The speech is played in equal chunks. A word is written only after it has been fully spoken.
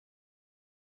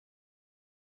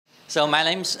So my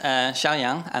name's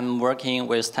Xiao. I'm working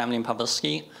with Tamlin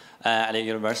Pavlovsky at the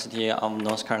University of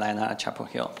North Carolina at Chapel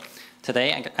Hill.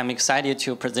 Today, I'm excited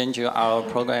to present you our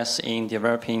progress in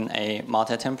developing a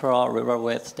multi-temporal river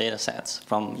width data sets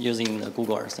from using the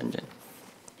Google Earth Engine.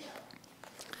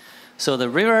 So the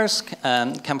rivers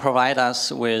can provide us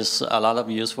with a lot of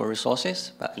useful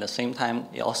resources, but at the same time,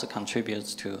 it also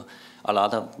contributes to a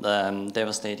lot of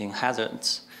devastating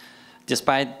hazards.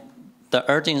 Despite the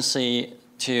urgency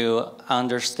to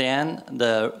understand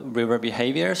the river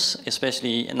behaviors,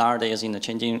 especially nowadays in the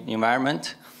changing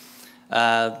environment,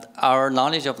 our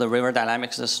knowledge of the river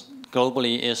dynamics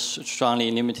globally is strongly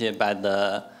limited by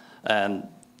the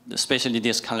especially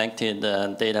disconnected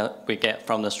data we get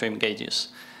from the stream gauges.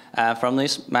 From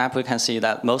this map, we can see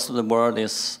that most of the world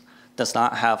does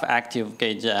not have active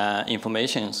gauge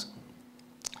information.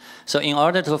 So in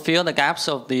order to fill the gaps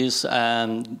of these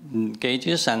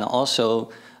gauges and also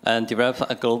develop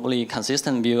a globally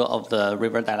consistent view of the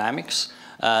river dynamics,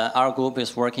 our group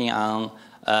is working on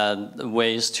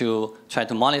ways to try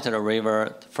to monitor the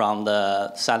river from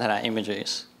the satellite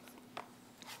images.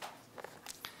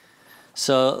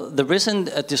 So the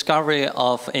recent discovery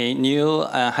of a new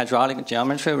hydraulic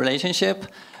geometry relationship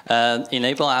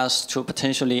enable us to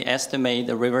potentially estimate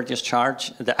the river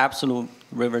discharge, the absolute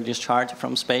river discharge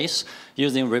from space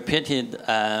using repeated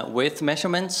width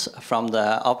measurements from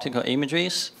the optical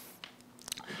imageries.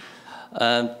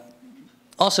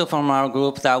 Also from our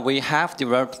group that we have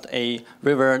developed a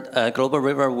global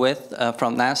river width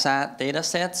from Landsat data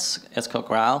sets. It's called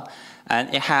GRAL.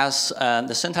 And it has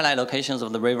the centralized locations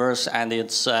of the rivers and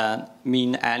its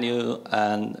mean annual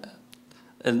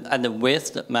and the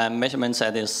width measurements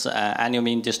at its annual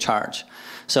mean discharge.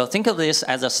 So think of this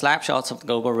as a snapshot of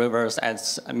global rivers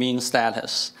as mean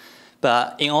status.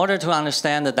 But in order to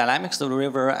understand the dynamics of the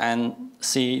river and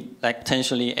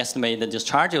potentially estimate the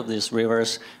discharge of these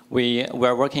rivers,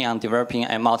 we're working on developing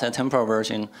a multi-temporal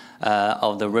version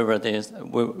of the river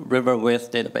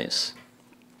width database.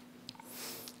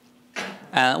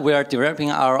 We are developing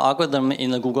our algorithm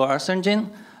in the Google Earth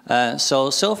Engine.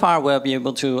 So far, we'll be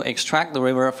able to extract the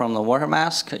river from the water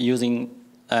mask using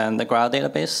the GRAL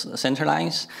database center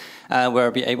lines.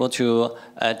 We'll be able to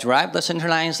derive the center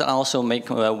lines and also make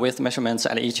width measurements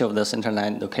at each of the center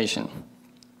line location.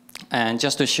 And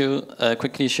just to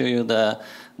quickly show you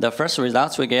the first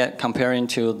results we get comparing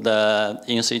to the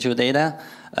in situ data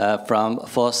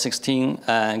for 16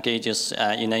 gauges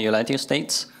in the United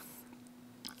States.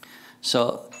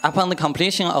 So upon the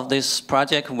completion of this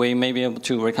project, we may be able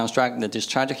to reconstruct the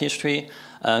discharge history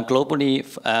globally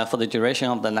for the duration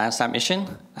of the Landsat mission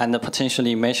and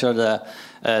potentially measure the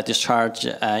discharge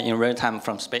in real time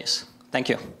from space. Thank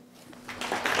you.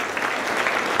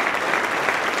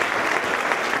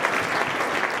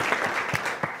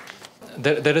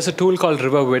 There is a tool called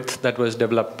River Width that was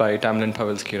developed by Tamlin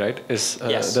Pavlovsky, right? Is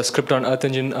yes. The script on Earth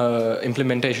Engine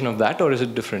implementation of that, or is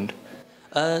it different?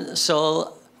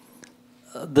 So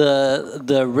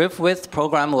the River Width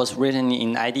program was written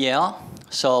in IDL.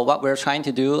 So what we're trying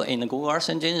to do in the Google Earth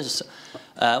Engine is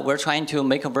we're trying to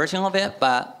make a version of it,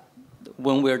 but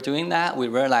when we're doing that, we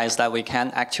realize that we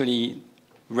can't actually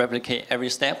replicate every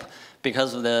step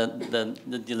because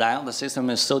the design of the system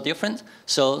is so different.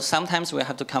 So sometimes we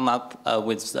have to come up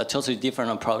with a totally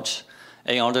different approach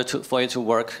in order for it to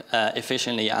work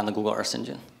efficiently on the Google Earth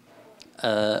Engine.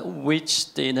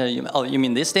 Which data you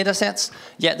mean these data sets?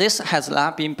 Yeah, this has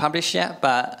not been published yet,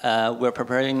 but we're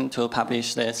preparing to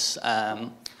publish this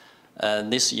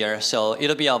this year. So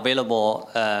it'll be available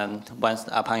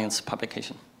upon its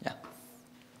publication. Yeah.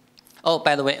 Oh,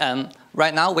 by the way,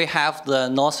 right now we have the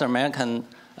North American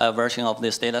version of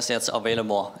these data sets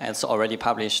available. And it's already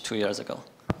published 2 years ago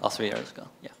or 3 years ago.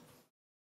 Yeah.